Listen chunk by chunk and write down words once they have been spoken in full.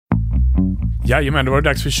Jajamän, det var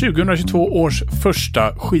dags för 2022 års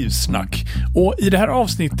första skivsnack. Och i det här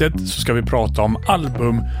avsnittet så ska vi prata om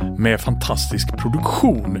album med fantastisk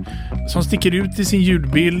produktion som sticker ut i sin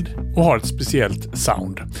ljudbild och har ett speciellt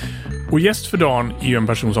sound. Och gäst för dagen är ju en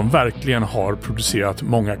person som verkligen har producerat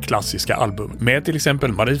många klassiska album med till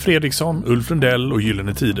exempel Marie Fredriksson, Ulf Lundell och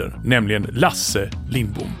Gyllene Tider, nämligen Lasse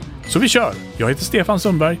Lindbom. Så vi kör! Jag heter Stefan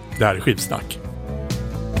Sundberg, det här är Skivsnack.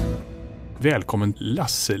 Välkommen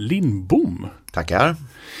Lasse Lindbom. Tackar.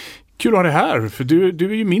 Kul att ha dig här, för du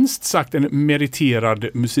är ju minst sagt en meriterad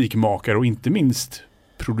musikmakare och inte minst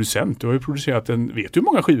producent. Du har ju producerat vet du hur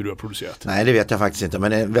många skivor du har producerat? Nej, det vet jag faktiskt inte,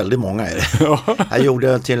 men det är väldigt många är det. Jag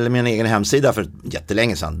gjorde till min egen hemsida för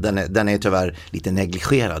jättelänge sedan. Den är tyvärr lite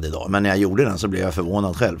negligerad idag, men när jag gjorde den så blev jag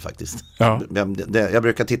förvånad själv faktiskt. Ja. Jag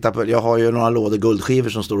brukar titta på, jag har ju några lådor guldskivor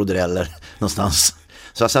som står och dräller någonstans.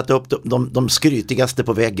 Så jag satte upp de skrytigaste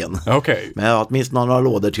på väggen. Okay. Men jag har åtminstone några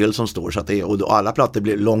lådor till som står. Så att och alla plattor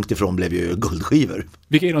långt ifrån blev ju guldskivor.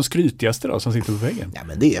 Vilka är de skrytigaste då som sitter på väggen? Ja,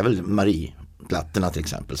 men det är väl Marie-plattorna till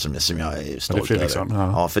exempel som jag är stolt över.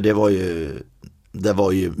 Ja, för det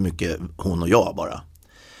var ju mycket hon och jag bara.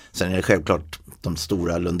 Sen är det självklart de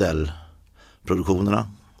stora Lundell-produktionerna.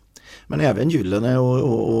 Men även Gyllene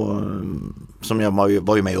och som jag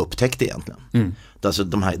var ju med och upptäckte egentligen. Mm. Alltså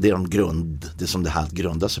det är det som det här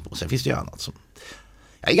grundar sig på. Sen finns det ju annat som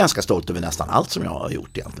jag är ganska stolt över nästan allt som jag har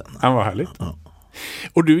gjort egentligen. Ja, vad härligt. Ja.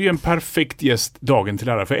 Och du är ju en perfekt gäst dagen till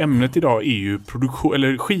ära, för ämnet idag är ju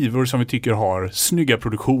eller skivor som vi tycker har snygga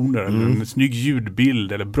produktioner, eller en snygg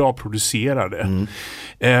ljudbild eller bra producerade.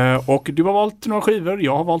 Och du har valt några skivor,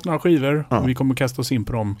 jag har valt några skivor och vi kommer kasta oss in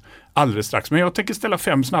på dem alldeles strax. Men jag tänker ställa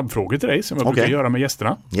 5 snabbfrågor till dig som jag brukar göra med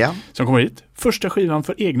gästerna som kommer hit. Första skivan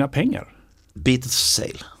för egna pengar. Beatles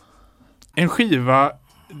Sale. En skiva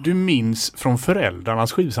du minns från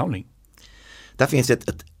föräldrarnas skivsamling. Där finns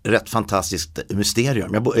ett rätt fantastiskt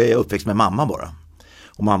mysterium. Jag är uppväxt med mamma bara.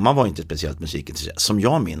 Och mamma var inte speciellt musikintresserad, som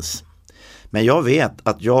jag minns. Men jag vet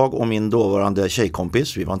att jag och min dåvarande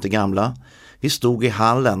tjejkompis, vi var inte gamla, vi stod i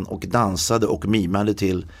hallen och dansade och mimade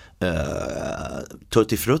till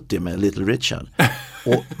Tutti Frutti med Little Richard.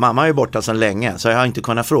 Och mamma är ju borta sedan länge, så jag har inte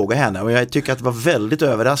kunnat fråga henne. Och jag tycker att det var väldigt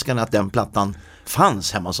överraskande att den plattan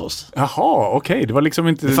fanns hemma hos oss. Jaha, okej. Det var liksom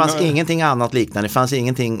inte... Det fanns ingenting annat liknande. Det fanns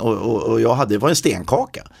ingenting och det var en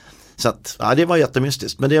stenkaka. Så att, det var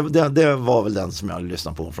jättemystiskt. Men det var väl den som jag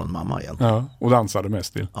lyssnade på från mamma egentligen. Ja, och dansade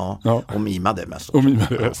mest till. Ja, och mimade mest. Och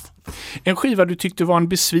mimade mest. En skiva du tyckte var en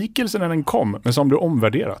besvikelse när den kom, men som du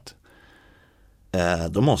omvärderat?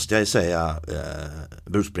 Då måste jag ju säga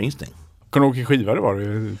Bruce Springsteen. Kan du ihåg vilken skiva det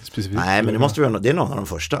var specifikt? Nej, men det är någon av de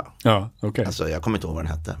första. Ja, okej. Alltså, jag kommer inte ihåg vad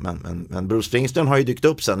den hette. Men Bruce Springsteen har ju dykt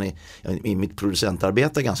upp sen i mitt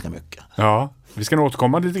producentarbete ganska mycket. Ja, vi ska nog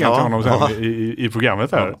återkomma lite grann till honom sen i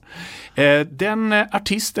programmet här. Ja. Den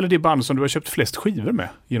artist eller det band som du har köpt flest skivor med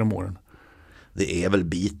genom åren? Det är väl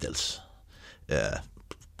Beatles.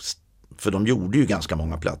 För de gjorde ju ganska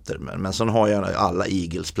många plattor. Men sen har jag alla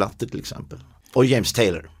Eagles-plattor till exempel. Och James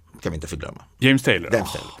Taylor. Kan vi inte förglömma. James Taylor.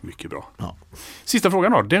 Mycket bra. Ja. Sista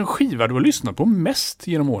frågan då. Den skiva du har lyssnat på mest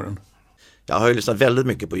genom åren? Jag har ju lyssnat väldigt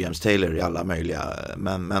mycket på James Taylor i alla möjliga.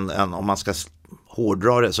 Men om man ska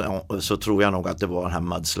hårdra det så tror jag nog att det var den här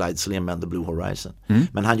Mudslide Slim and the Blue Horizon.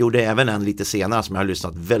 Men han gjorde även en lite senare som jag har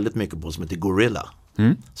lyssnat väldigt mycket på som heter Gorilla.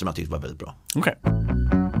 Som jag tyckte var väldigt bra. Okej.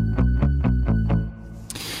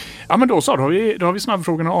 Ja, men då har vi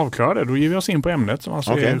snabbfrågorna avklarade. Då ger vi oss in på ämnet som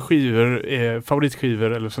alltså är skivor,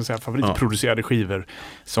 favoritskivor eller så att säga favoritproducerade skivor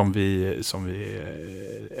som vi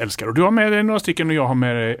älskar. Och du har med dig några stycken och jag har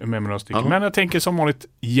med mig några stycken. Men jag tänker som vanligt,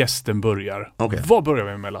 gästen börjar. Vad börjar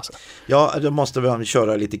vi med, Lasse? Ja, då måste vi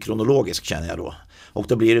köra lite kronologiskt känner jag då. Och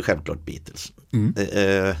då blir det självklart Beatles.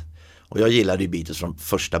 Och jag gillade ju Beatles från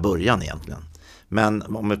första början egentligen. Men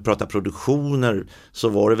om vi pratar produktioner så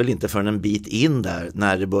var det väl inte förrän en bit in där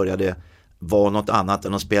när det började vara något annat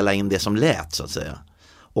än att spela in det som lät så att säga.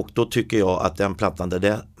 Och då tycker jag att den plattan där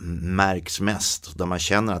det märks mest, där man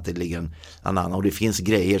känner att det ligger en annan och det finns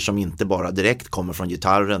grejer som inte bara direkt kommer från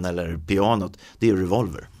gitarren eller pianot, det är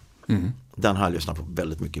Revolver. Den har jag lyssnat på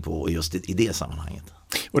väldigt mycket på just i det sammanhanget.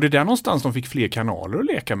 Och det är där någonstans de fick fler kanaler att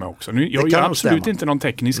leka med också. Jag är absolut inte någon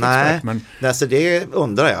teknisk expert. Men... alltså det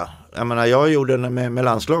undrar jag. Jag menar, jag gjorde med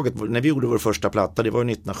landslaget, när vi gjorde vår första platta, det var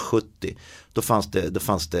 1970, då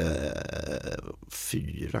fanns det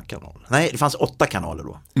 4 kanaler. Nej, det fanns 8 kanaler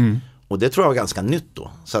då. Och det tror jag var ganska nytt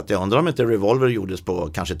då. Så att jag undrar om inte Revolver gjordes på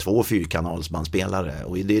kanske 2 4-kanalsbandspelare.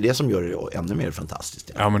 Och det är det som gör det ännu mer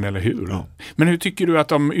fantastiskt. Ja, men eller hur? Ja. Men hur tycker du att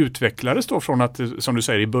de utvecklades då från att, som du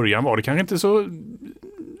säger i början, var det kanske inte så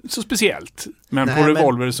så speciellt. Men på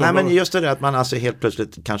Revolver så... Nej, men just det att man alltså helt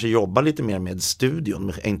plötsligt kanske jobbar lite mer med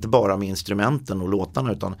studion. Inte bara med instrumenten och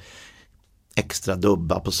låtarna utan extra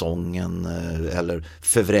dubba på sången eller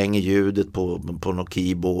förvränger ljudet på något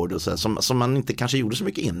keyboard och så som man inte kanske gjorde så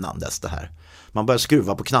mycket innan dess det här. Man började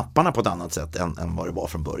skruva på knapparna på ett annat sätt än vad det var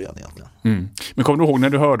från början egentligen. Men kommer du ihåg när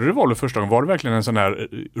du hörde Revolver första gången, var det verkligen en sån där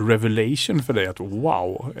revelation för dig att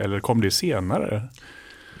wow, eller kom det senare?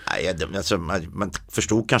 Nej, alltså, man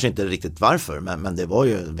förstod kanske inte riktigt varför, men det var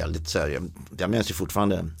ju väldigt så här, jag minns ju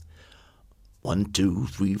fortfarande 1, 2,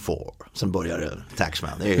 3, 4 sen började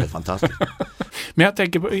Taxman, det är helt fantastiskt. Men jag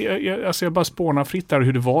tänker på, jag bara spånar fritt där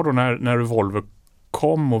hur det var då när Revolver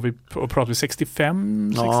kom och vi pratade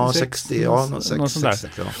 65, 66? Ja,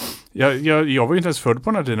 66, ja. Jag var ju inte ens född på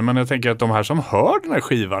den här tiden, men jag tänker att de här som hör den här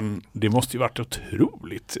skivan, det måste ju varit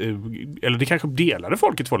otroligt. Eller det kanske delade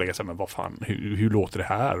folket två lägga sig, men vad fan, hur låter det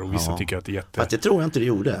här? Och vissa tycker att det är Fast det tror jag inte det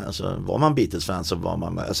gjorde. Alltså, var man Beatles-fan så var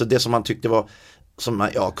man... Alltså det som man tyckte var... Som man,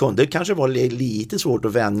 kunde kanske vara lite svårt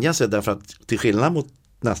att vänja sig, därför att till skillnad mot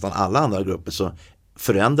nästan alla andra grupper så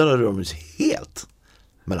förändrade de sig helt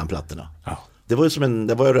mellan plattorna. Ja. Det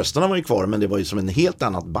var ju rösterna var ju kvar, men det var ju som en helt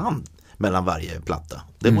annat band mellan varje platta.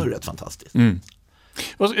 Det var ju rätt fantastiskt.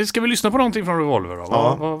 Ska vi lyssna på någonting från Revolver då?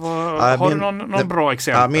 Har du någon bra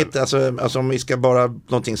exempel? Alltså om vi ska bara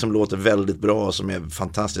någonting som låter väldigt bra och som är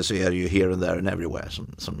fantastiskt, så är det ju Here and There and Everywhere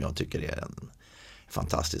som jag tycker är en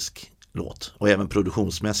fantastisk låt. Och även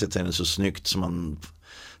produktionsmässigt är den så snyggt som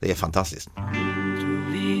det är fantastiskt.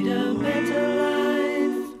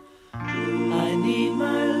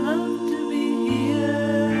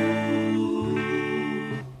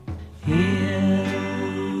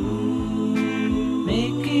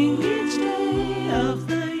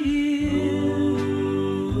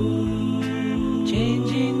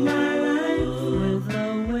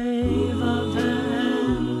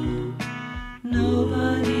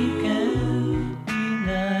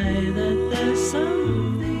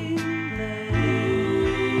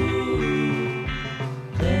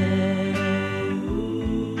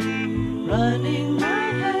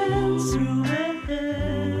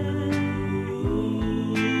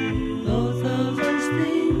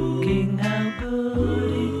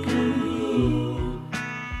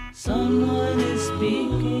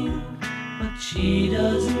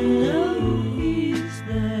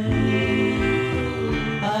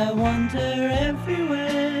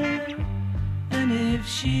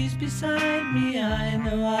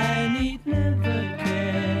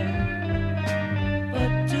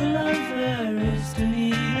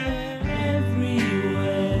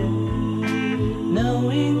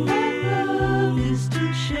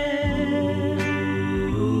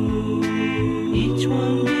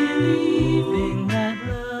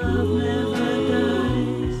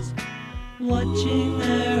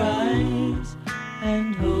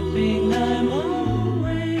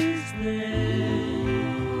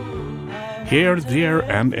 Here,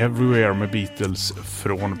 There and Everywhere med Beatles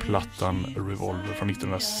från plattan Revolver från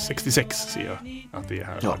 1966 ser jag att det är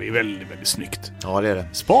här. Ja. Det är väldigt, väldigt snyggt. Ja, det är det.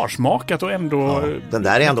 Sparsmakat och ändå... Ja, den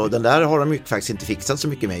där har de faktiskt inte fixat så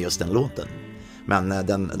mycket med just den låten. Men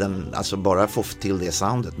den alltså bara få till det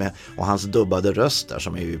soundet med, och hans dubbade röst där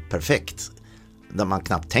som är ju perfekt. Där man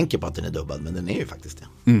knappt tänker på att den är dubbad, men den är ju faktiskt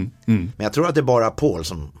det. Men jag tror att det är bara Paul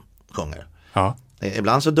som sjunger. Ja.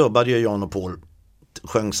 Ibland så dubbade ju John och Paul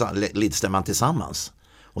sjöng lidstämman tillsammans.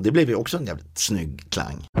 Och det blev ju också en jävligt snygg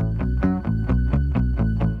klang.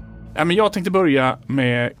 Ja, men jag tänkte börja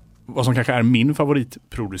med vad som kanske är min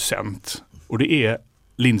favoritproducent. Och det är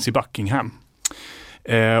Lindsey Buckingham.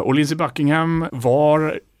 Och Lindsey Buckingham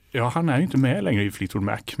var... Ja, han är ju inte med längre i Fleetwood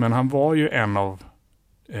Mac. Men han var ju en av...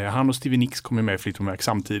 han och Stevie Nicks kom med i Fleetwood Mac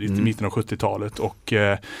samtidigt i mitten av 70-talet. Och...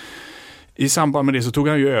 i samband med det så tog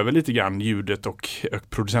han ju över lite grann ljudet och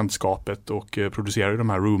producentskapet och producerade de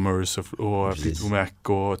här Rumors och Fleetwood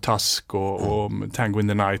Mac och Tusk och Tango in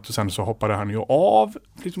the Night, och sen så hoppade han ju av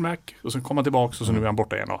Fleetwood Mac och sen kom han tillbaka och så nu är han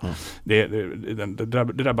borta igen. Det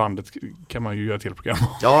där bandet kan man ju göra till program.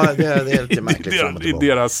 Ja, det är lite märkligt.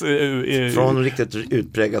 Deras, från riktigt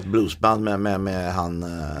utpräglat bluesband med han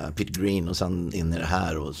Pete Green och sen in i det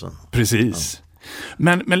här. Och så. Precis.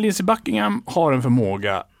 Ja. Men Lindsey Buckingham har en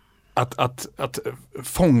förmåga att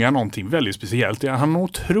fånga någonting väldigt speciellt. Han har en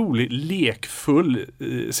otroligt lekfull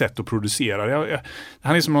sätt att producera.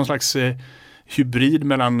 Han är som någon slags hybrid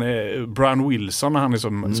mellan Brian Wilson när han är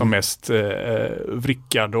som mest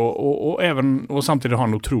vrickad och samtidigt har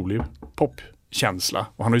en otrolig popkänsla.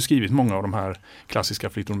 Och han har ju skrivit många av de här klassiska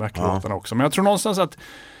Fleetwood Mac-låtarna också. Men jag tror någonstans att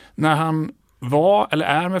när han var eller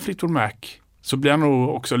är med Fleetwood Mac så blir han nog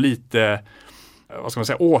också lite... vad ska man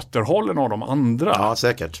säga, återhållen av de andra. Ja,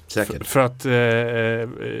 säkert. För att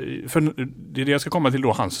för det är det jag ska komma till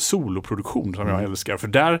då, hans soloproduktion som jag älskar. För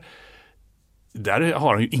där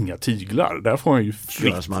har han ju inga tyglar. Där får han ju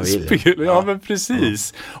fritt spel. Ja, men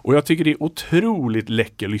precis. Och jag tycker det är otroligt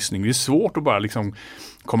läcker lyssning. Det är svårt att bara liksom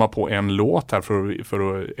komma på en låt här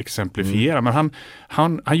för att exemplifiera. Men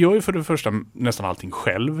han gör ju för det första nästan allting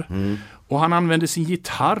själv. Och han använder sin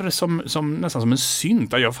gitarr som nästan som en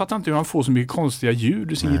synt. Jag fattar inte hur han får så mycket konstiga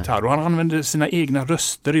ljud i sin gitarr. Och han använder sina egna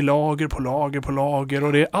röster i lager på lager på lager.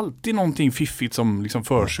 Och det är alltid någonting fiffigt som liksom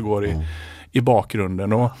försiggår i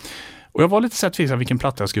bakgrunden. Och jag var lite så här tveksam vilken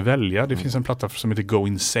platta jag skulle välja. Det finns en platta som heter Go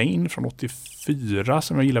Insane från 84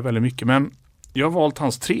 som jag gillar väldigt mycket. Men jag har valt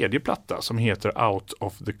hans tredje platta som heter Out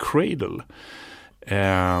of the Cradle.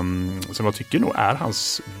 Som jag tycker nog är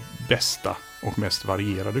hans bästa och mest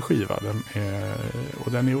varierade skiva.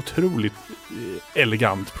 Och den är otroligt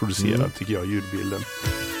elegant producerad tycker jag, ljudbilden.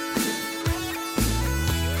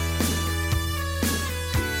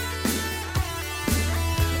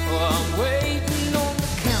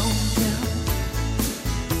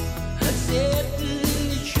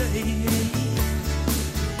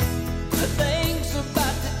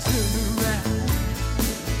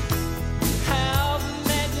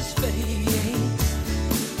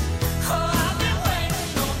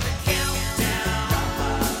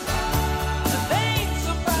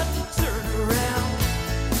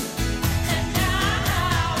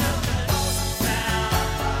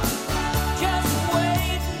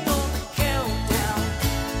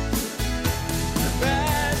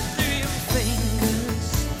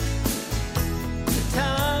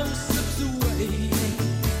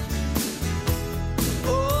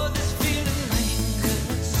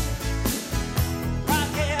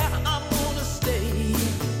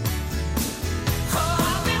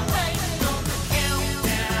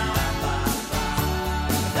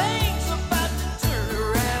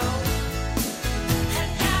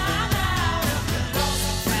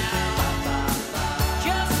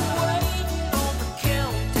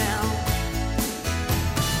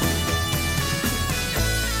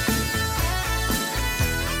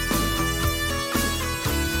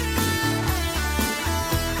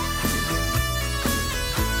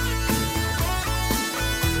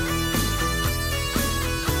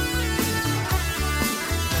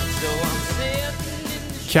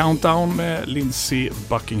 Countdown med Lindsey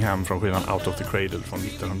Buckingham från skivan Out of the Cradle från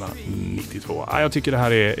 1992. Jag tycker det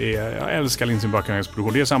här jag älskar Lindsey Buckinghams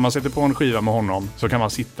produktion. Det är samma, sätter på en skiva med honom så kan man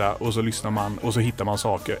sitta och så lyssnar man och så hittar man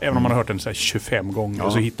saker. Även om man har hört den så här 25 gånger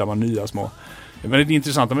och så hittar man nya små. Men det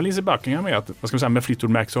intressanta med Lindsey Buckingham är att, vad ska man säga, med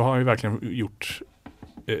Fleetwood Mac så har han ju verkligen gjort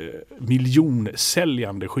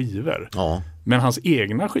miljonsäljande skivor. Ja. Men hans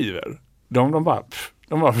egna skivor,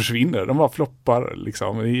 de bara försvinner. De bara floppar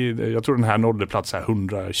liksom. Jag tror den här nådde plats här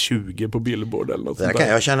 120 på Billboard eller något. Där kan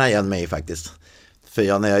jag känna igen mig faktiskt.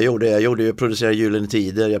 För när jag producerade Gyllene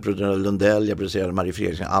Tider, jag producerade Lundell, jag producerade Marie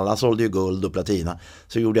Fredriksson. Alla sålde ju guld och platina.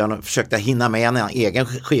 Så försökte jag hinna med en egen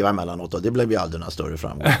skiva emellanåt och det blev ju aldrig några större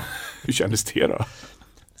framgång. Hur kändes det då?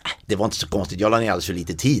 Det var inte så konstigt, jag la ner alldeles för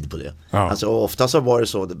lite tid på det. Ja. Alltså, ofta så var det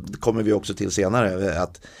så, det kommer vi också till senare,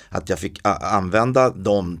 att jag fick använda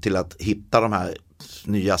dem till att hitta de här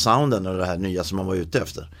nya sounden och det här nya som man var ute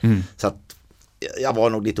efter. Så att jag var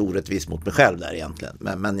nog lite orättvis mot mig själv där egentligen.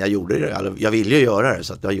 Men jag gjorde det, jag ville ju göra det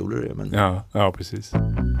så att jag gjorde det. Men... Ja, precis.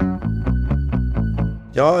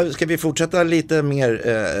 Ja, ska vi fortsätta lite mer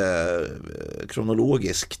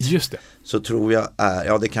kronologiskt? Just det. Så tror jag,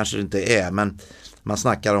 det kanske det inte är, men man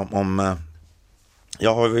snackar om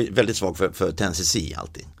jag har väldigt svag för Tennessee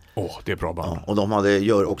alltid. Det är bra band. Ja, och de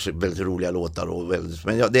gör också väldigt roliga låtar.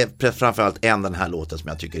 Men det är framförallt den här låten som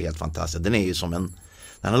jag tycker är helt fantastisk. Den är ju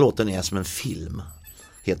den här låten är som en film.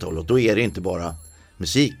 Helt och hållet. Då är det inte bara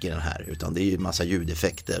musik i den här, utan det är ju en massa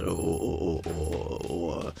ljudeffekter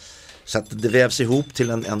och så att det vävs ihop till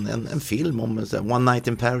en film om One Night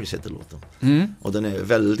in Paris heter låten. Och den är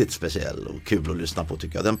väldigt speciell och kul att lyssna på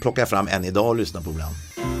tycker jag. Den plockar jag fram än idag och lyssnar på ibland.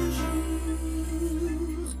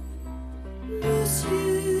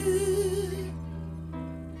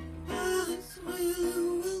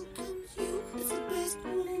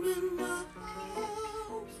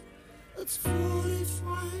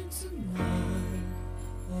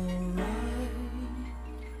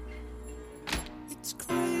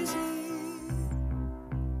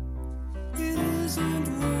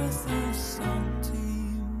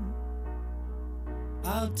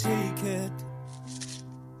 I'll take it.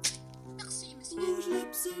 Those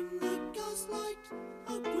lips in the gaslight,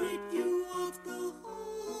 a great view of the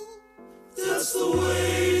hall. That's the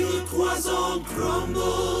way the croissant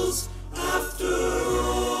crumbles after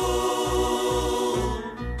all.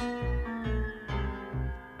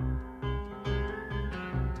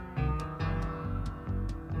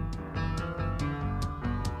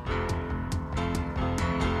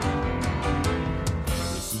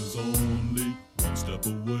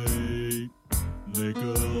 step away. Les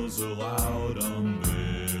girls are out on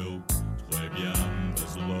bail. Très bien,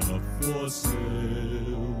 there's love for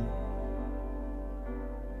sale.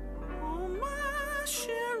 Oh, my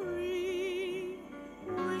chérie,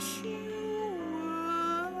 wish you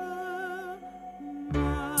were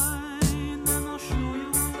mine. And I'll show you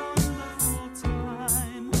a wonderful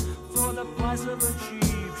time for the price of a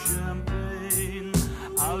cheap champagne.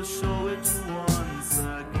 I'll show it once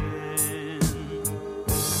again.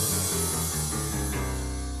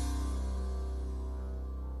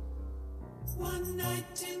 One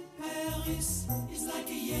night in Paris is like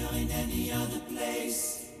a year in any other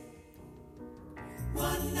place.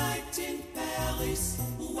 One night in Paris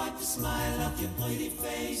will wipe the smile off your pretty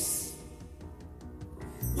face.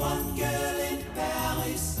 One girl in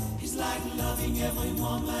Paris is like loving every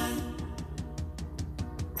woman.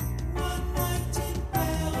 One night in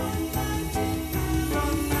Paris,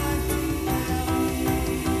 one night in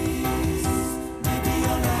Paris, maybe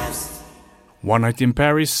your last. One Night in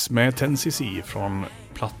Paris med 10cc från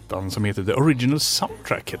plattan som heter The Original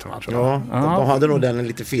Soundtrack heter den, tror jag. Ja, de hade nog den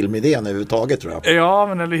lite filmidén överhuvudtaget, tror jag. Ja,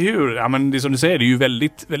 men eller hur? Ja, men det som du säger, det är ju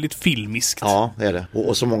väldigt, väldigt filmiskt. Ja, det är det.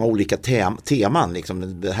 Och så många olika teman.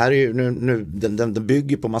 Liksom. Det här är ju den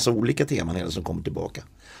bygger på massa olika teman hela som kommer tillbaka.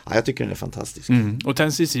 Ja, jag tycker den är fantastisk. Och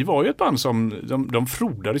 10cc var ju ett band som de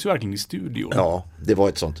frodades ju verkligen i studion. Ja, det var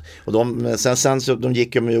ett sånt. Och sen så de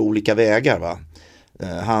gick ju med olika vägar, va?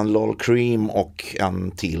 Han, Lol Cream och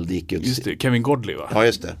en till gick ut. Just det, Kevin Godley, va? Ja,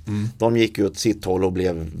 just det. De gick ut sitt håll och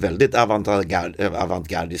blev väldigt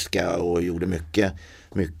avantgardiska och gjorde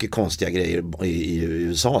mycket konstiga grejer i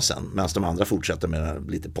USA sen, medan de andra fortsatte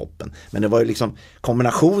med lite poppen. Men det var ju liksom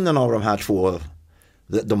kombinationen av de här två,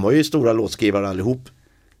 de var ju stora låtskrivare allihop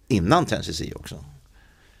innan 10cc också.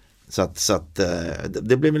 Så att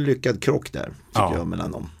det blev en lyckad krock där, tycker jag,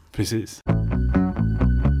 mellan dem. Precis.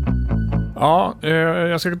 Ja,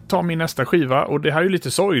 jag ska ta min nästa skiva, och det här är ju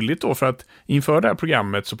lite sorgligt då, för att inför det här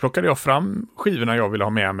programmet så plockade jag fram skivorna jag ville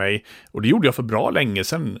ha med mig, och det gjorde jag för bra länge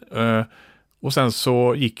sedan. Och sen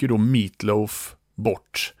så gick ju då Meatloaf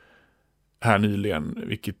bort här nyligen,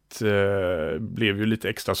 vilket blev ju lite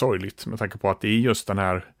extra sorgligt med tanke på att det är just den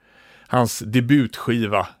här, hans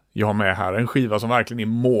debutskiva jag har med här, en skiva som verkligen är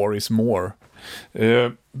more is more.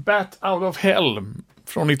 Bat Out of Hell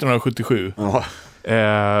från 1977. Ja.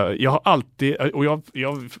 Jag har alltid, och jag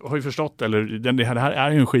har ju förstått, eller det här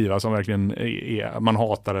är ju en skiva som verkligen man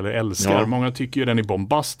hatar eller älskar. Ja. Många tycker ju den är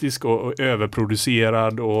bombastisk och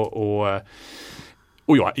överproducerad och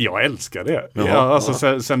jag älskar det.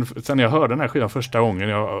 Sen jag hörde den här skivan första gången,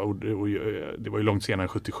 det var ju långt senare än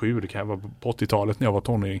 77, det kan vara på 80-talet när jag var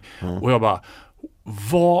tonåring, och jag bara,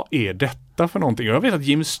 vad är detta för någonting? Och jag vet att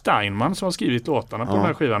Jim Steinman som har skrivit låtarna på den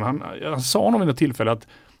här skivan, han sa nog vid ett tillfälle att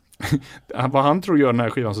vad han tror gör den här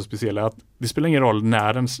skivan så speciell är att det spelar ingen roll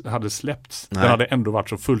när den hade släppts. Nej. Den hade ändå varit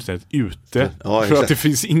så fullständigt ute. Ja, för att det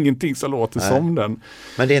finns ingenting som låter som den.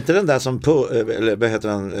 Men det är inte den där som eller vad heter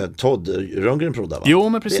den, Todd Rundgren prodda, va? Jo,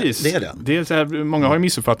 men precis. Det är den. Det är så här, många har ju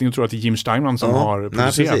missuppfattning och tror att det är Jim Steinman som har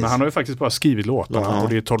producerat. Men han har ju faktiskt bara skrivit låtarna och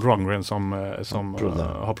det är Todd Rundgren som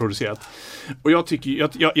har producerat. Och jag tycker,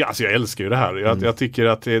 jag älskar ju det här. Jag tycker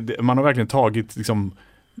att man har verkligen tagit liksom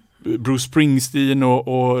Bruce Springsteen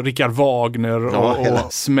och Richard Wagner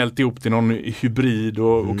och smält ihop till någon hybrid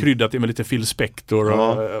och kryddat det med lite Phil Spector.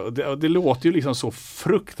 Och det låter ju liksom så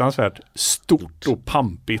fruktansvärt stort och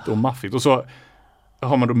pampigt och maffigt. Och så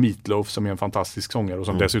har man då Meatloaf som är en fantastisk sångare och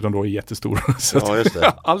som dessutom då är jättestor. Så just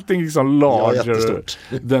det. Allting liksom larger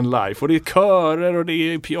than life. Och det är körer och det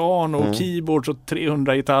är piano och keyboards och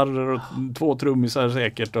 300 gitarrer och 2 trummisar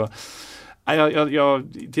säkert. Och, jag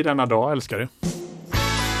till denna dag älskar det.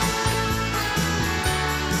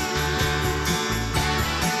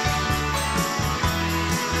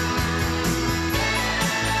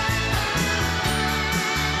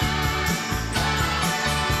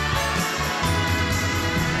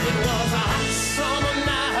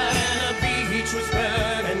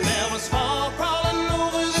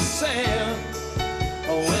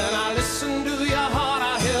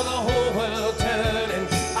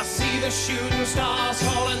 Shooting stars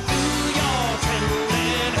falling through your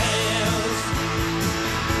trembling hands.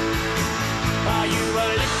 While you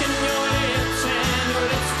were licking your lips and your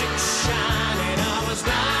lipstick shining, I was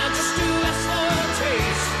blind just to ask for a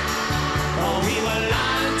taste. Oh, we were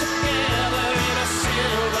lying together in a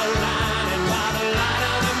silver lining by the light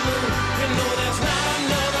of the moon. You know there's not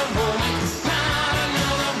another moment, not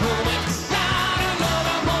another moment, not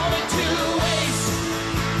another moment to waste.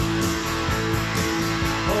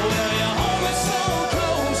 Oh, well, you hold me so close.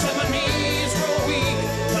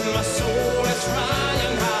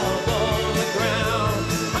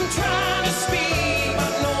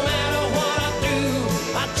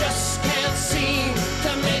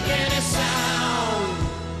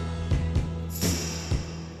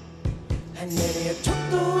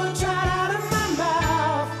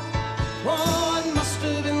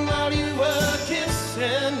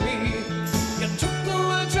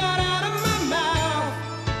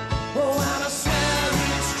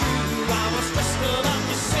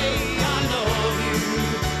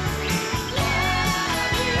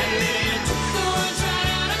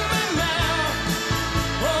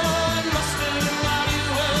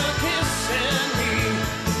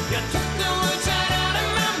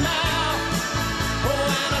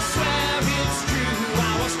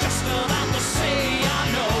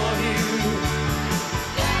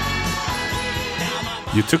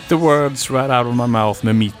 You took the words right out of my mouth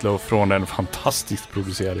med Meatloaf från den fantastiskt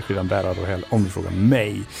producerade skivan Bärar och Hell, om du frågar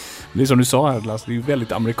mig. Det är som du sa här, Lasse, det är ju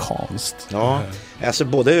väldigt amerikanskt. Ja, alltså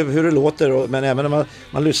både hur det låter men även när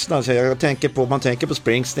man lyssnar. Så man tänker på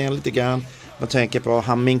Springsteen lite grann. Man tänker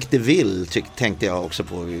på Mink DeVille tänkte jag också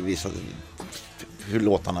på vissa, hur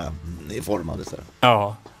låtarna är formade. Så.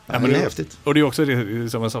 Ja. Ja, men det är häftigt. Och det är också det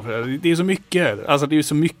som jag sa för det är så mycket, alltså det är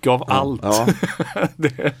så mycket av allt. Ja.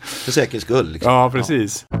 För säkerhets skull. Liksom. Ja,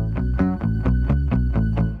 precis.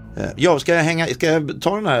 Ja, ska jag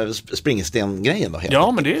ta den här Springsteen-grejen då?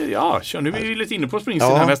 Ja, men nu är vi lite inne på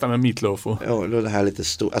Springsteen här nästan med Meatloaf. Ja, det här lite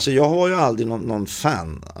stort. Alltså jag var ju aldrig någon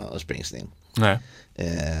fan av Springsteen. Nej.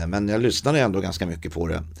 Men jag lyssnade ändå ganska mycket på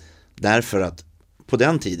det. Därför att på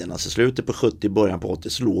den tiden, alltså slutet på 70, början på 80,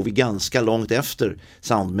 så låg vi ganska långt efter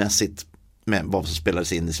soundmässigt med vad som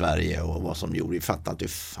spelades in i Sverige och vad som gjorde. Vi fattade inte hur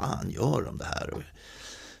fan gör de det här.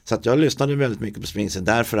 Så att jag lyssnade väldigt mycket på Springsteen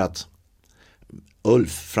därför att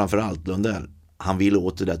Ulf, framförallt Lundell, han ville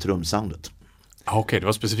åt det där trumsoundet. Okej, det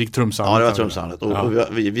var specifikt trumsoundet. Ja, det var trumsoundet.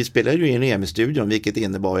 Och vi spelade ju in EM-studion, vilket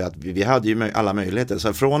innebar ju att vi hade ju alla möjligheter.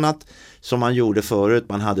 Så från att, som man gjorde förut,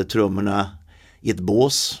 man hade trummorna i ett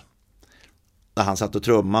bås där han satt och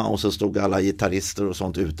trumma och så stod alla gitarrister och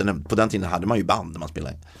sånt ute. På den tiden hade man ju band när man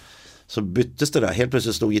spelade. Så byttes det där. Helt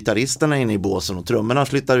plötsligt stod gitarristerna inne i båsen och trummorna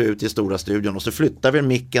flyttade ut i stora studion och så flyttade vi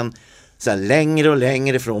micken så här längre och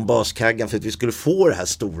längre från baskaggan för att vi skulle få det här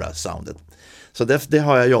stora soundet. Så det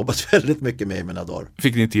har jag jobbat väldigt mycket med i mina dagar.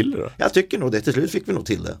 Fick ni till det då? Jag tycker nog det. Till slut fick vi nog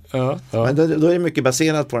till det. Ja. Men då är det mycket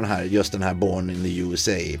baserat på just den här Born in the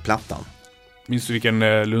USA-plattan. Minns du vilken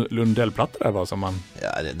Lundell-platta det var som man... Ja,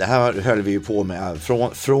 det här höll vi ju på med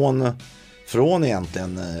från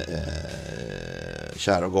egentligen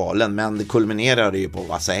Kär och galen, men det kulminerade ju på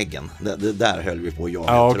Vassa äggen. Det där höll vi på att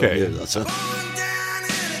jaga. Okej. Alltså.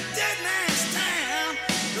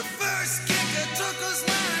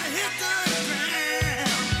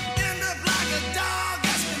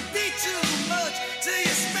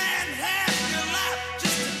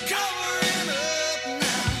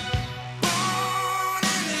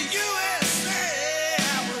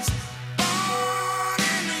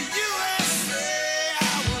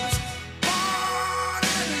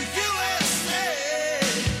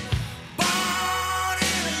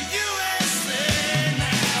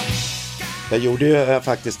 Jag gjorde ju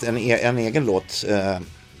faktiskt en egen låt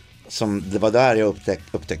som det var där jag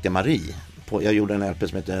upptäckte Marie. Jag gjorde en LP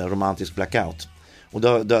som heter Romantisk Blackout. Och det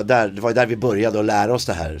var där vi började att lära oss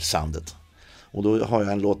det här soundet. Och då har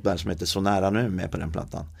jag en låt där som heter Så nära nu med på den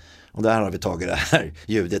plattan. Och där har vi tagit det här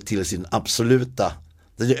ljudet till sin absoluta...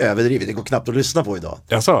 Det är överdrivet, det går knappt att lyssna på idag.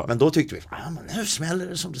 Jaså? Men då tyckte vi, men nu smäller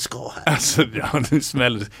det som det ska här. Alltså, ja, nu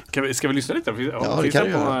smäller det. Ska vi lyssna lite? Ja, det kan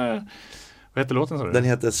vi göra. Vad heter låten, sa du? Den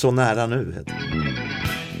heter Så nära nu. Heter den.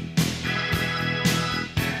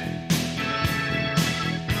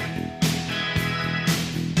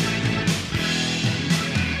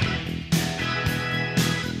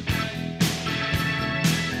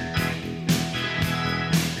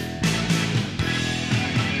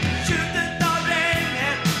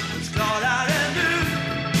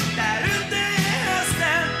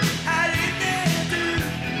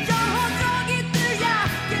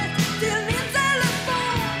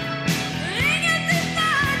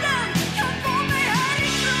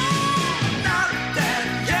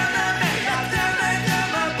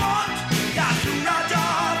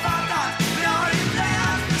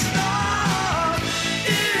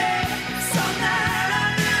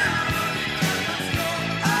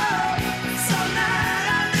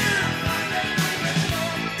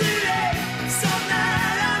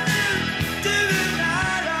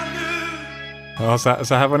 Ja,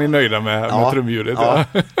 så här var ni nöjda med trumljudet. Ja.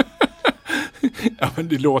 Ja, men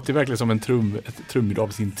det låter verkligen som ett trumljud av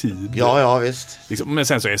sin tid. Ja, visst. Liksom, men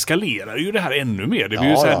sen så eskalerar ju det här ännu mer. Det blir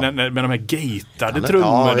ju så här med de här gatade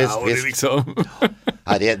trummorna. Visst, och visst. Det liksom...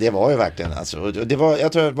 Ja, det var ju verkligen alltså, det var,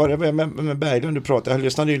 jag tror var det med Berglund du pratade, jag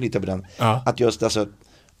lyssnade ju lite på den, att just alltså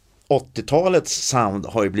 80-talets sound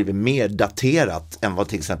har ju blivit mer daterat än vad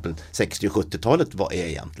till exempel 60- och 70-talet är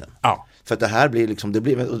egentligen. Ja. För att det här blir liksom, det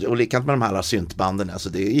blir, och likadant med de här syntbanden, alltså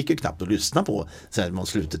det gick ju knappt att lyssna på sen mot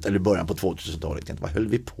slutet eller början på 2000-talet. Vad höll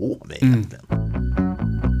vi på med egentligen?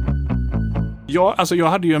 Ja, alltså jag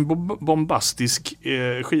hade ju en bombastisk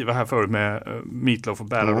skiva här förut med Meatloaf och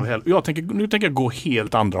Bärar och Hell. Nu tänker jag gå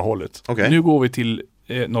helt andra hållet. Okay. Nu går vi till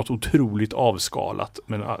något otroligt avskalat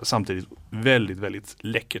men samtidigt väldigt, väldigt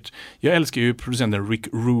läckert. Jag älskar ju producenten Rick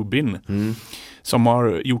Rubin som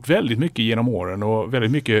har gjort väldigt mycket genom åren och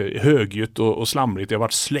väldigt mycket högljutt och slamrigt. Det har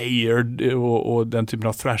varit Slayer och den typen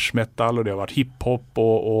av thrash metal och det har varit hiphop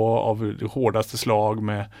och av det hårdaste slag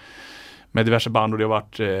med diverse band och det har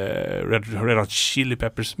varit Red Hot Chili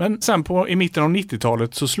Peppers. Men sen i mitten av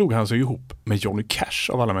 90-talet så slog han sig ihop med Johnny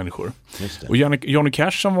Cash av alla människor. Och Johnny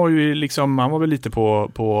Cash som var ju liksom, han var väl lite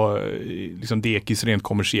på liksom dekis rent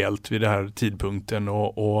kommersiellt vid den här tidpunkten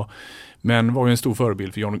men var ju en stor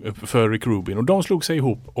förebild för Rick Rubin. Och de slog sig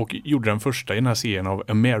ihop och gjorde den första i den här serien av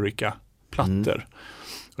America-plattor.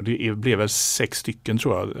 Och det blev väl 6 stycken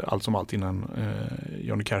tror jag, allt som allt innan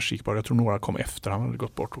Johnny Cash gick bort. Jag tror några kom efter, han hade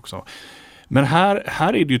gått bort också. Men här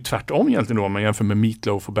är det ju tvärtom egentligen då, om man jämför med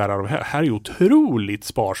Meatloaf och Bad Out of Hell. Här är ju otroligt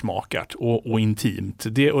sparsmakat och intimt.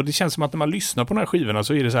 Och det känns som att när man lyssnar på de här skivorna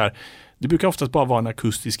så är det så här, det brukar oftast bara vara en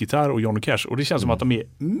akustisk gitarr och Johnny Cash. Och det känns som att de är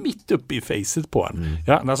mitt uppe i facet på en.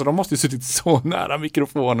 Ja, alltså de måste ju suttit så nära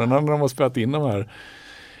mikrofonerna när de har spelat in de här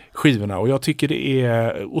skivorna. Och jag tycker det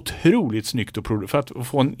är otroligt snyggt för att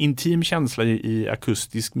få en intim känsla i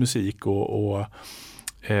akustisk musik och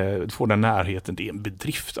få den närheten, det är en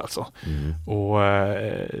bedrift alltså. Och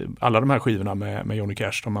alla de här skivorna med Johnny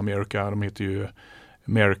Cash, de America, de heter ju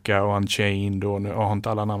America och Unchained och jag har inte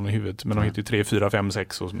alla namn i huvudet, men de heter ju 3, 4, 5,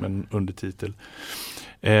 6 med en undertitel.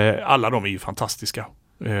 Alla de är ju fantastiska.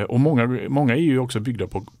 Och många är ju också byggda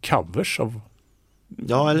på covers av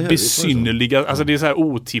besynnerliga, alltså det är så här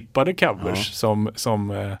otippade covers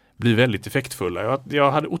som blir väldigt effektfulla.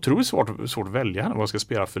 Jag hade otroligt svårt att välja vad jag ska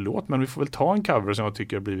spela för låt, men vi får väl ta en cover som jag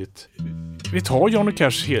tycker har blivit... Vi tar Johnny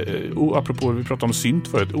Cash, apropå vi pratade om synt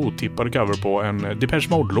för ett otippade cover på en Depeche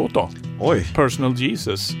Mode-låt då. Oj. Personal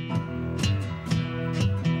Jesus.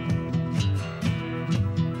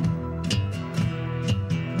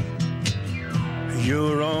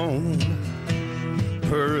 Your own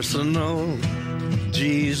personal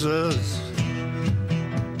Jesus,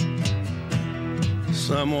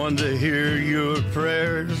 someone to hear your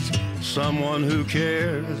prayers, someone who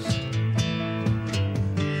cares.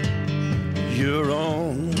 Your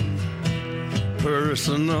own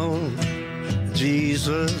personal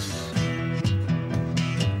Jesus,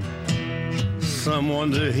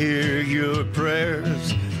 someone to hear your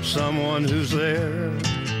prayers, someone who's there.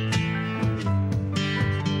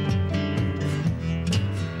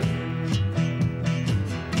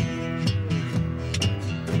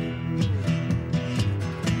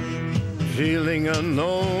 Feeling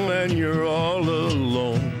unknown and you're all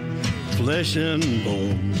alone, flesh and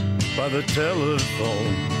bone by the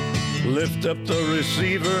telephone. Lift up the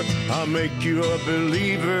receiver, I'll make you a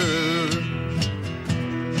believer.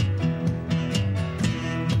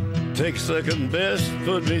 Take second best,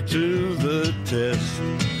 put me to the test.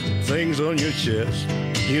 Things on your chest,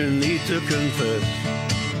 you need to confess.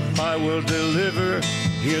 I will deliver,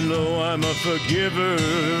 you know I'm a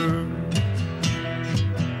forgiver.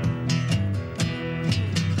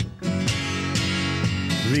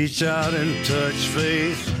 Reach out and touch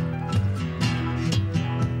faith.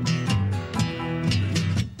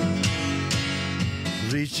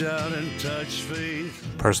 Reach out and touch faith.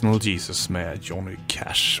 Personal Jesus med Johnny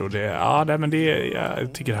Cash. Och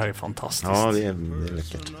jag tycker det här är fantastiskt. Ja, det är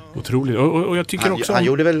läckert. Otroligt. Och jag tycker också... Han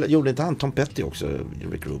gjorde inte han Tom Petty också,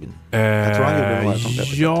 Rick Rubin? Jag tror han gjorde Tom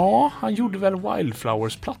Petty. Ja, han gjorde väl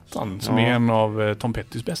Wildflowers-plattan som är en av Tom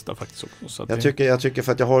Pettys bästa faktiskt också. Så jag tycker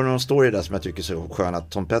för att jag har någon story där som jag tycker är så skön,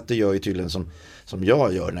 att Tom Petty gör ju tydligen som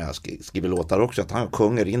jag gör när jag skriver låtar också, att han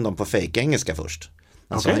sjunger in dem på fake-engelska först.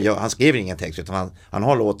 Alltså han skriver ingen text, utan han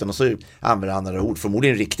har låten och så använder han andra ord,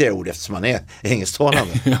 förmodligen riktiga ord eftersom han är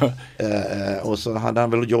engelsktalande. Och så hade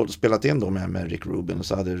han väl spelat in då med Rick Rubin, och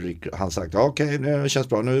så hade han sagt okej, nu känns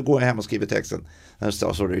bra, nu går jag hem och skriver texten.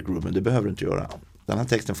 Så Rick Rubin, det behöver du inte göra. Den här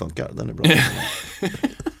texten funkar, den är bra.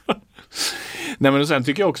 Nej, men sen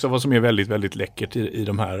tycker jag också vad som är väldigt, väldigt läckert i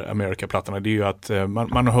de här America-plattorna, det är ju att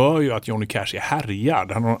man hör ju att Johnny Cash är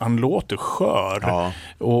härjad. Han låter skör. Ja.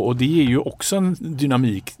 Och det är ju också en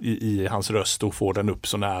dynamik i hans röst att få den upp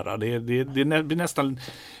så nära. Det blir nästan,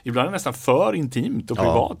 ibland är det nästan för intimt och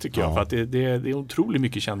privat tycker jag. För att det är otroligt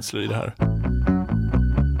mycket känslor i det här.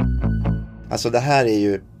 Alltså det här är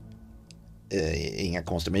ju inga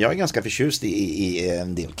konstigt, men jag är ganska förtjust i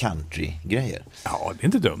en del country-grejer. Ja, det är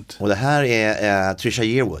inte dumt. Och det här är Trisha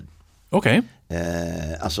Yearwood. Okej.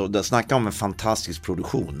 Alltså, det snackar om en fantastisk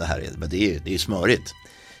produktion det här är, men det är smörigt.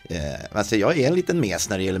 Alltså, jag är en liten mes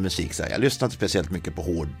när det gäller musik. Så jag lyssnar inte speciellt mycket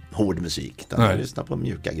på hård musik. Jag lyssnar på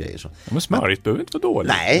mjuka grejer. Så. Ja, men smörigt behöver inte vara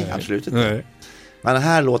dåligt. Nej, absolut inte. Men den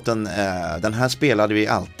här låten, den här spelade vi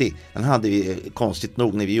alltid. Den hade vi konstigt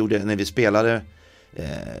nog när vi spelade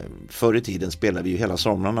förr i tiden spelade vi ju hela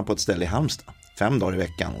somrarna på ett ställe i Halmstad 5 dagar i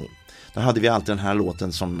veckan. Och då hade vi alltid den här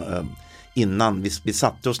låten som innan, vi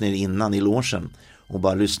satte oss ner innan i logen och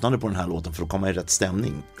bara lyssnade på den här låten för att komma i rätt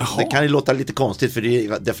stämning. Jaha. Det kan ju låta lite konstigt för det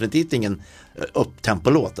är definitivt ingen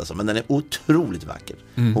upptempo-låt alltså, men den är otroligt vacker.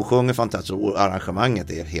 Hon sjunger fantastiskt och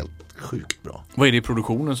arrangemanget är helt sjukt bra. Vad är det i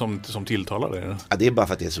produktionen som tilltalar dig? Ja, det är bara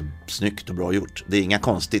för att det är så snyggt och bra gjort. Det är inga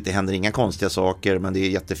konstigt, det händer inga konstiga saker, men det är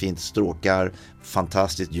jättefint stråkar,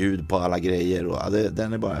 fantastiskt ljud på alla grejer och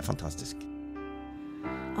den är bara fantastisk.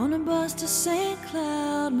 On a bus to St.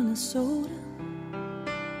 Cloud, Minnesota,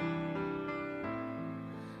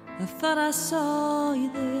 I thought I saw you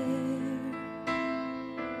there,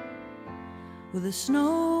 with the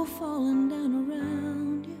snow falling down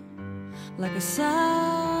around you like a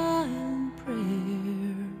silent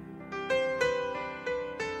prayer.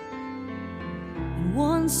 And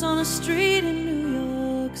once on a street in New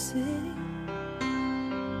York City,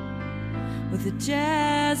 with the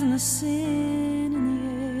jazz and the sin in the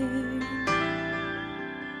air.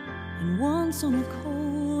 And once on a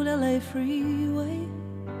cold LA freeway,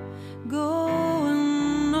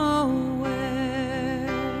 going nowhere.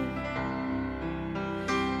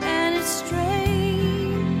 And it's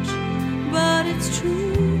strange, but it's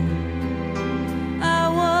true, I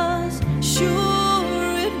was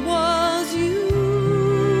sure it was you,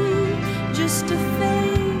 just a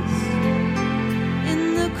face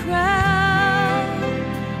in the crowd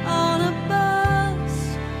on a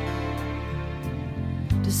bus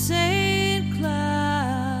to St. Cloud.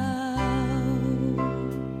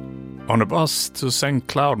 On a Bus to St.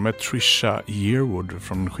 Cloud med Trisha Yearwood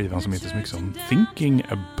från skivan som heter så mycket som Thinking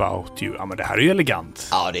About You. Ja, men det här är ju elegant.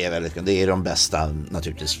 Ja, det är väldigt, det är de bästa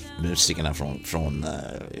naturligtvis musikerna från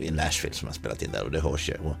i Nashville som har spelat in där och det hörs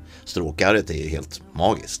ju. Och stråkaret är ju helt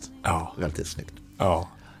magiskt. Ja. Väldigt snyggt. Ja.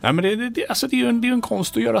 Nej, men det är ju en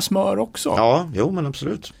konst att göra smör också. Ja, jo men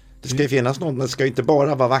absolut. Det ska ju finnas något, det ska ju inte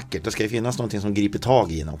bara vara vackert, det ska ju finnas någonting som griper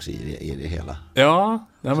tag i en också i det hela. Ja,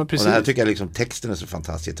 men precis. Och det här tycker jag liksom texten är så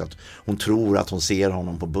fantastisk att hon tror att hon ser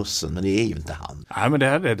honom på bussen, men det är ju inte han. Nej, men det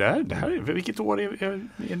här vilket år är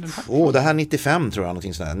den här? Det här 95 tror jag,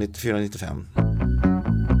 någonting sådär,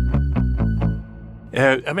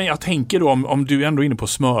 94-95. Men jag tänker då om du är ändå inne på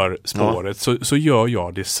smörspåret så gör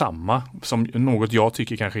jag detsamma som något jag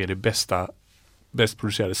tycker kanske är det bäst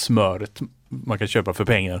producerade smöret man kan köpa för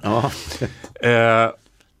pengar. Ja.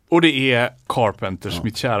 Och det är Carpenters,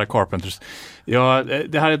 mitt kära Carpenters. Ja,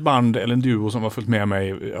 det här är ett band eller en duo som har följt med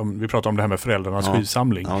mig. Vi pratar om det här med föräldrarnas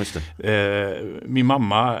skivsamling. Ja, just det. Min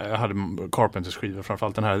mamma hade Carpenters skivor,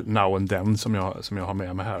 framförallt den här Now and Then som jag har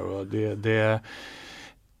med mig här. Och det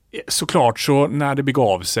såklart så när det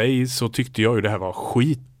begav sig så tyckte jag ju det här var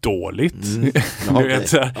skitdåligt. Ja, du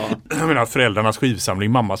vet, jag menar föräldrarnas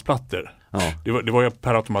skivsamling, mammas plattor. Ja. Det var ju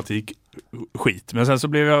per automatik skit. Men sen så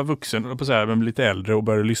blev jag vuxen på så här, men lite äldre och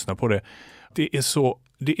började lyssna på det. Det är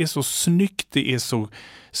så snyggt, det är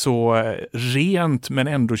så rent men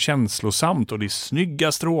ändå känslosamt och det är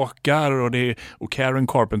snygga stråkar och Karen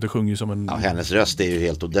Carpenter sjunger som en... Ja, hennes röst är ju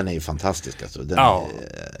helt, den är ju fantastisk alltså.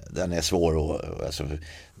 Den är svår och alltså,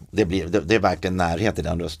 det är verkligen närhet i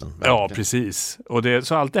den rösten. Verkligen. Ja, precis. Och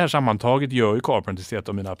så allt det här sammantaget gör ju Carpenters till ett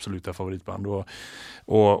av mina absoluta favoritband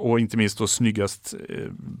och inte minst då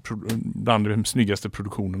bland de snyggaste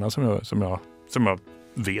produktionerna som jag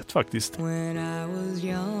vet faktiskt. When I was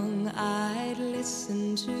young, I'd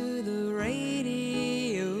listen to the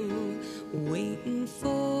radio, waiting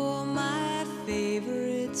for my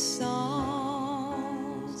favorite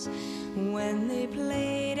songs. When they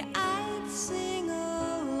played, I'd sing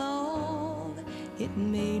along. It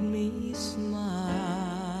made me smile.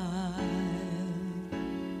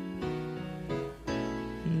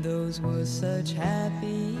 Those were such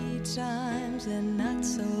happy times and not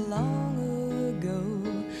so long ago.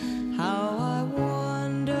 How I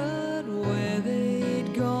wondered where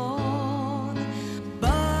they'd gone.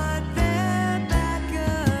 But they're back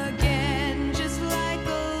again, just like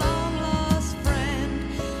a long lost friend.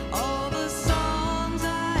 All the songs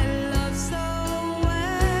I love so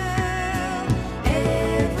well.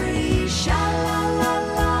 Every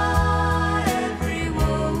sha-la-la-la, every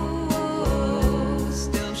woe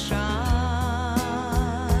still shines.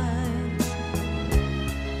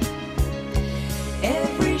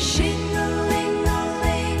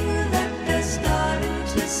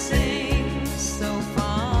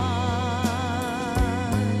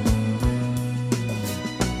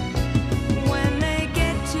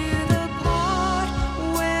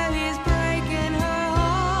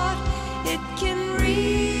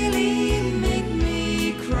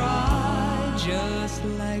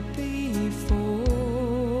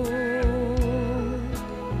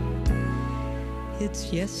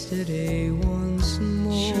 yesterday once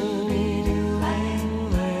more.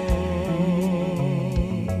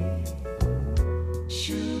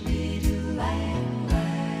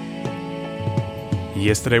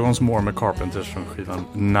 Yesterday Once More med Carpenters från skivan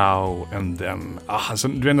Now and Then. Alltså,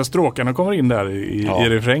 du enda stråkarna kommer in där i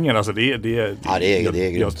refrängen. Alltså, det är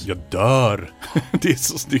grymt. Jag dör. Det är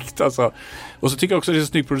så snyggt alltså. Och så tycker jag också att det är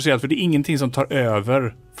så snyggt producerat, för det är ingenting som tar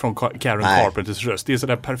över från Karen Carpenters röst. Det är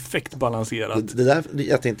sådär perfekt balanserat. Det där är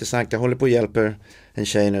jätteintressant. Jag håller på och hjälper en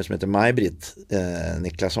tjej nu som heter Maj-Britt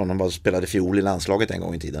Niklasson. Hon bara spelade fiol i landslaget en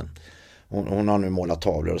gång i tiden. Hon har nu målat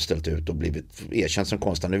tavlor och ställt ut och blivit erkänd som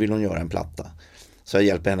konstnär. Nu vill hon göra en platta. Så jag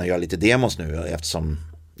hjälper henne att göra lite demos nu, eftersom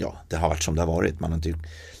det har varit som det har varit. Man har inte...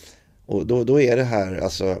 Och då är det här,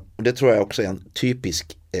 alltså, och det tror jag också är en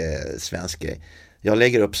typisk svensk grej. Jag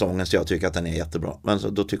lägger upp sången så jag tycker att den är jättebra. Men så,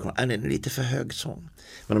 då tycker hon, den är lite för hög sång.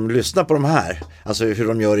 Men om du lyssnar på de här, alltså hur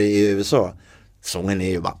de gör i USA, sången är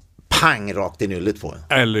ju bara pang rakt i nyllet på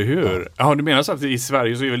en. Eller hur? Ja, du menar så att i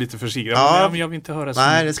Sverige så är vi lite försiktiga. Ja, men jag vill inte höra så.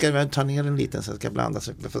 Nej, det ska ta ner den lite så det ska blanda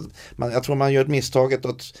sig. Jag tror man gör ett misstaget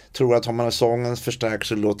och tror att om man har sången förstärkt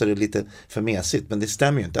så låter det lite för mesigt. Men det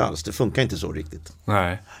stämmer ju inte alls. Det funkar inte så riktigt.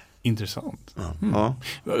 Nej, intressant. Ja.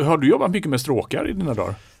 Har du jobbat mycket med stråkar i dina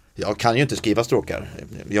dagar? Jag kan ju inte skriva stråkar.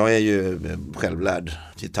 Jag är ju självlärd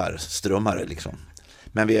gitarrstrummare liksom.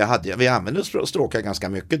 Men vi använde stråkar ganska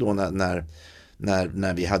mycket då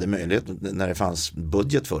när vi hade möjlighet, när det fanns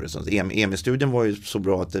budget för det. Så EMI-studion var ju så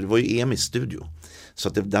bra att det var ju EMIs studio. Så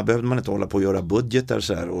att där behövde man inte hålla på att göra budgetar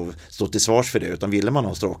så här och stå till svars för det, utan ville man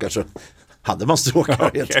ha stråkar så hade man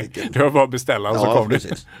stråkar helt enkelt. Det var bara att beställa och så kom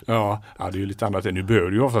precis. det. Ja, det är ju lite annat än nu behöver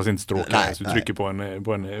du ju oftast inte stråkar. Nej, så du trycker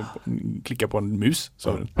klickar på en mus.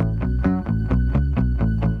 Så.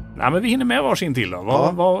 Nej, men vi hinner med varsin till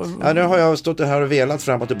då. Nu har jag stått här och velat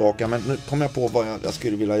fram och tillbaka, men nu kommer jag på vad jag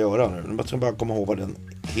skulle vilja göra nu. Jag ska bara komma ihåg vad den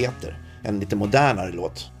heter. En lite modernare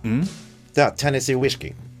låt. Det är Tennessee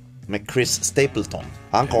Whiskey med Chris Stapleton.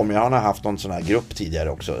 Han har haft någon sån här grupp tidigare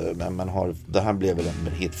också, men det här blev väl en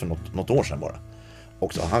hit för något år sedan bara.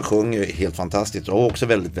 Också, han sjunger helt fantastiskt och också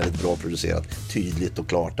väldigt, väldigt bra producerat. Tydligt och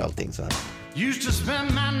klart allting så här. Used to spend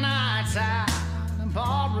my nights out in the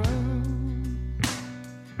barroom.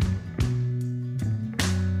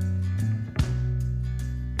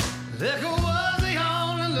 Liquor was the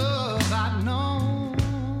only love I'd known.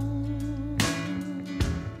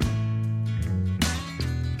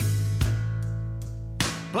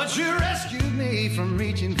 But you rescued me from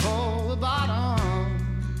reaching for the bottom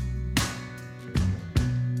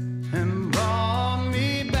and brought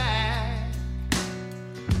me back,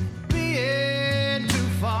 being too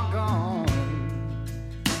far gone.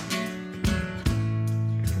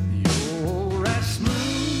 You're as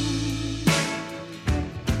smooth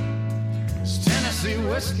as Tennessee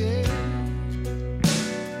whiskey.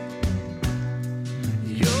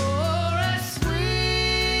 You're as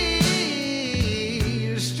sweet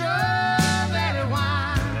as strawberry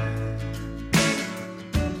wine.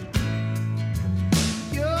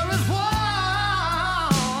 You're as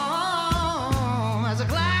warm as a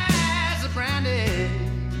glass of brandy.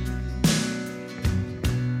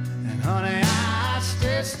 And honey, I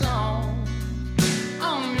stay strong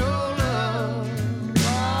on your love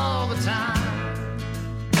all the time.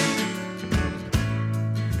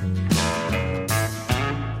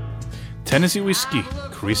 Tennessee Whiskey,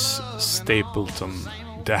 Chris Stapleton.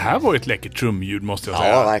 Det här var ett läckert trumljud måste jag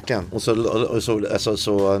säga. Ja, verkligen. Och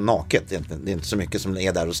så naket egentligen. Det är inte så mycket som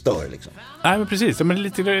är där och stör liksom. Nej, men precis.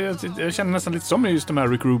 Men jag känner nästan lite som just de här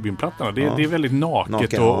Rick Rubin-plattorna. Det är väldigt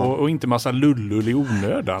naket och inte massa lullull i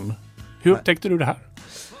onödan. Hur upptäckte du det här?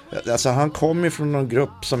 Alltså han kom ju från någon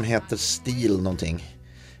grupp som heter Steel någonting.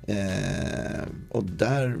 Och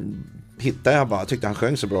där hittade jag bara, tyckte han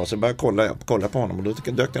sjöng så bra så jag började kolla på honom och då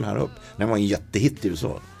dök den här upp. Den var en jättehit i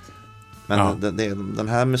USA. Men den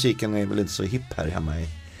här musiken är väl inte så hipp här hemma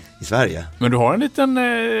i Sverige. Men du har en liten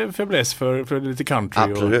fäbless för lite country.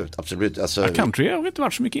 Absolut. Alltså, country har vi inte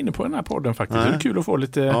varit så mycket inne på i den här podden faktiskt. Det är kul att få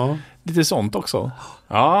lite sånt också.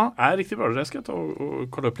 Ja, riktigt bra. Det ska jag ta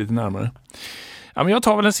och kolla upp lite närmare. Ja, men jag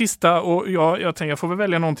tar väl den sista och jag tänker jag får väl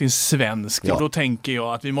välja någonting svenskt. Ja. Och då tänker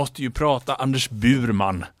jag att vi måste ju prata Anders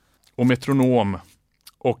Burman och Metronom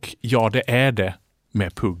och Ja, det är det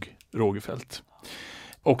med Pugh Rogefeldt.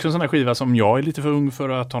 Också en sån här skiva som jag är lite för ung för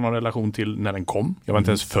att ha någon relation till när den kom. Jag var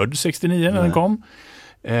inte ens född 69 när den kom.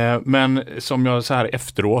 Men som jag så här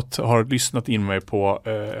efteråt har lyssnat in mig på,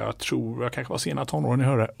 jag tror jag kanske var sena tonåren när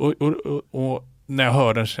jag hörde. Och när jag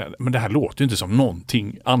hör den känner men det här låter ju inte som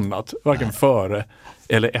någonting annat, varken före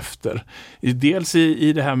eller efter. Dels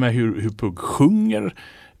i det här med hur Pugh sjunger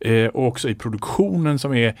och också i produktionen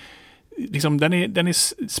som är liksom, den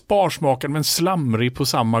är sparsmakad men slamrig på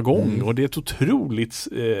samma gång. Och det är ett otroligt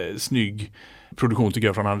snygg produktion tycker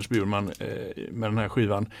jag från Anders Burman med den här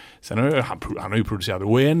skivan. Sen har han har ju producerat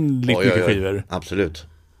oändligt mycket skivor. Absolut.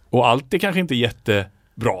 Och allt är kanske inte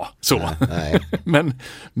jättebra så. Nej.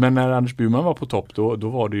 men när Anders Burman var på topp då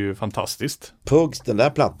var det ju fantastiskt. Pugs, den där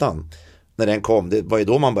plattan, när den kom, det var ju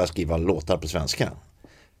då man började skriva låtar på svenska.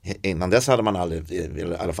 Innan dess hade man aldrig,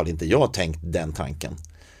 i alla fall inte jag, tänkt den tanken.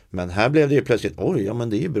 Men här blev det ju plötsligt, men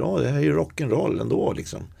det är ju bra, det här är ju rock'n'roll ändå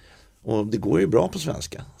liksom. Och det går ju bra på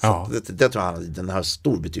svenska. Ja. Så det tror jag den har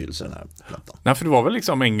stor betydelse, den här plattan. Nej, för det var väl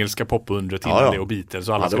liksom engelska popundret innan det och Beatles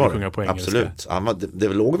och alla skulle sjunga på engelska. Absolut. Det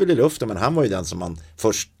låg väl i luften, men han var ju den som man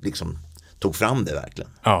först liksom tog fram det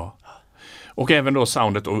verkligen. Ja. Och även då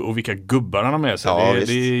soundet och vilka gubbar han har med sig. Ja,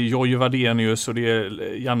 det är Jojje Wadenius och det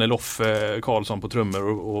är Janne Loffe Karlsson på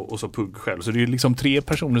trummor och så Pugg själv. Så det är liksom 3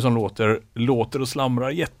 personer som låter och slamrar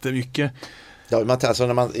jättemycket. Ja,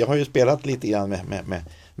 jag har ju spelat lite grann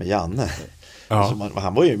med Janne. Ja. Alltså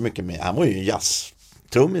han var ju mycket med, han var ju en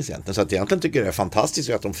jazz-trummis egentligen, så att egentligen tycker jag det är fantastiskt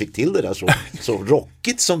att de fick till det där så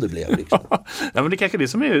rockigt som det blev liksom. Ja, men det kanske är det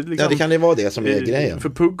som är liksom, ja, det kan det vara det som är grejen. För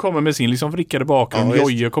Pugg kommer med sin liksom vrickade bakgrund,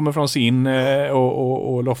 Jojje kommer från sin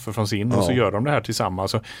och Loffe från sin och så gör de det här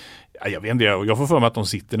tillsammans. Så, jag vet inte, jag får för mig att de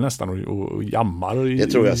sitter nästan och jammar. Det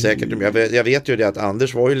tror jag säkert. Jag vet ju det att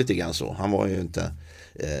Anders var ju lite grann så. Han var ju inte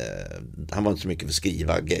han var inte så mycket för att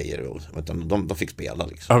skriva grejer utan de fick spela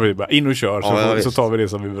liksom. Ja, vi bara in och kör så tar vi det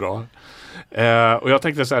som är bra. Och jag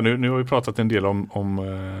tänkte så här, nu har vi pratat en del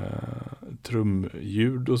om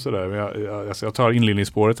trumljud och sådär. Jag tar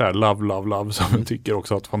inledningsspåret här, Love, Love, Love, som jag tycker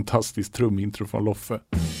också har ett fantastiskt trumintro från Loffe.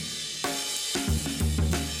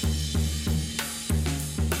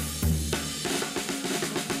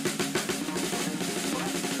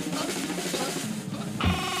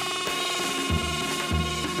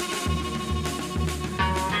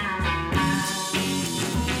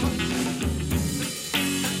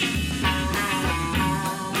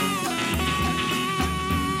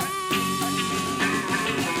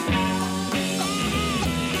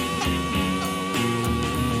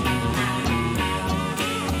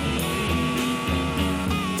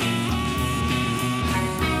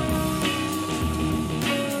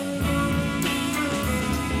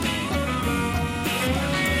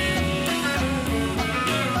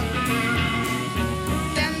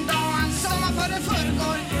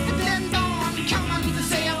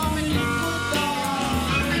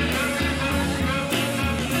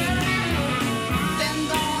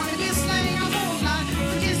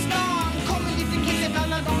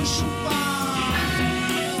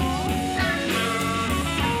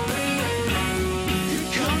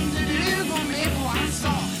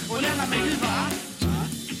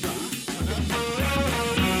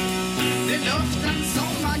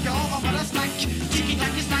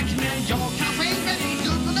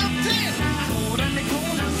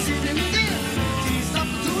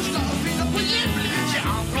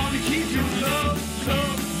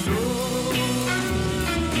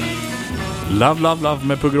 Love, Love, Love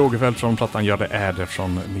med Pugh Rogefeldt från plattan Ja, det är det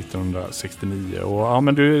från 1969. Och ja,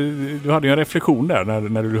 men du hade ju en reflektion där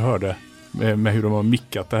när du hörde med hur de har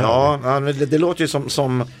mickat det här. Ja, det låter ju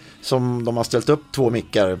som de har ställt upp 2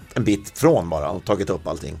 mickar en bit från bara och tagit upp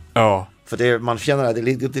allting. Ja. För man känner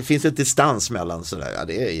att det finns en distans mellan sådär. Ja,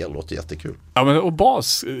 det låter jättekul. Ja, men och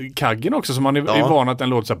baskaggen också, som man är van att den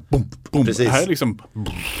låter så här bum, bum. Precis. Här är liksom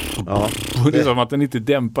det är som att den inte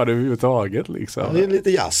dämpar överhuvudtaget liksom. Ja, det är lite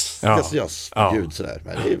jazz-ljud sådär.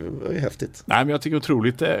 Men det är ju häftigt. Nej, men jag tycker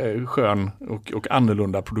otroligt skön och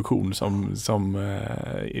annorlunda produktion som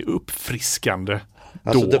är uppfriskande.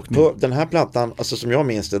 Alltså den här plattan, alltså som jag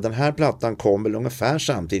minns det, den här plattan kom väl ungefär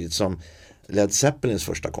samtidigt som Led Zeppelins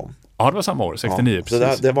första kom. Ja, det var samma år, 69 ja,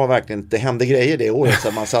 precis. Så det var verkligen, det hände grejer det året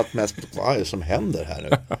så man satt mest, vad är det som händer här nu?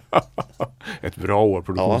 Ett bra år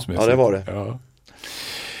produktionsmässigt. Ja, det var det.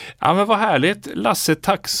 Ja, men vad härligt. Lasse,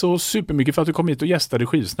 tack så supermycket för att du kom hit och gästade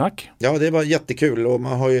Skivsnack. Ja, det var jättekul och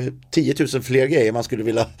man har ju 10 000 fler grejer man skulle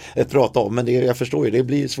vilja prata om, men jag förstår ju, det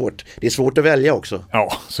blir svårt. Det är svårt att välja också.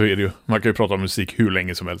 Ja, så är det ju. Man kan ju prata om musik hur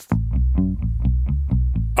länge som helst.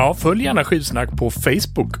 Ja, följ gärna Skivsnack på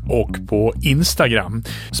Facebook och på Instagram.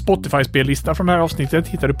 Spotify-spellista från det här avsnittet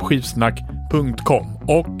hittar du på skivsnack.com.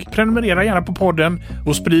 Och prenumerera gärna på podden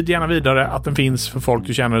och sprid gärna vidare att den finns för folk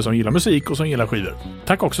du känner som gillar musik och som gillar skivor.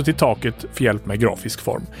 Tack också till Taket för hjälp med grafisk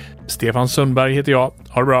form. Stefan Sundberg heter jag.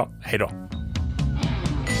 Ha det bra. Hej då.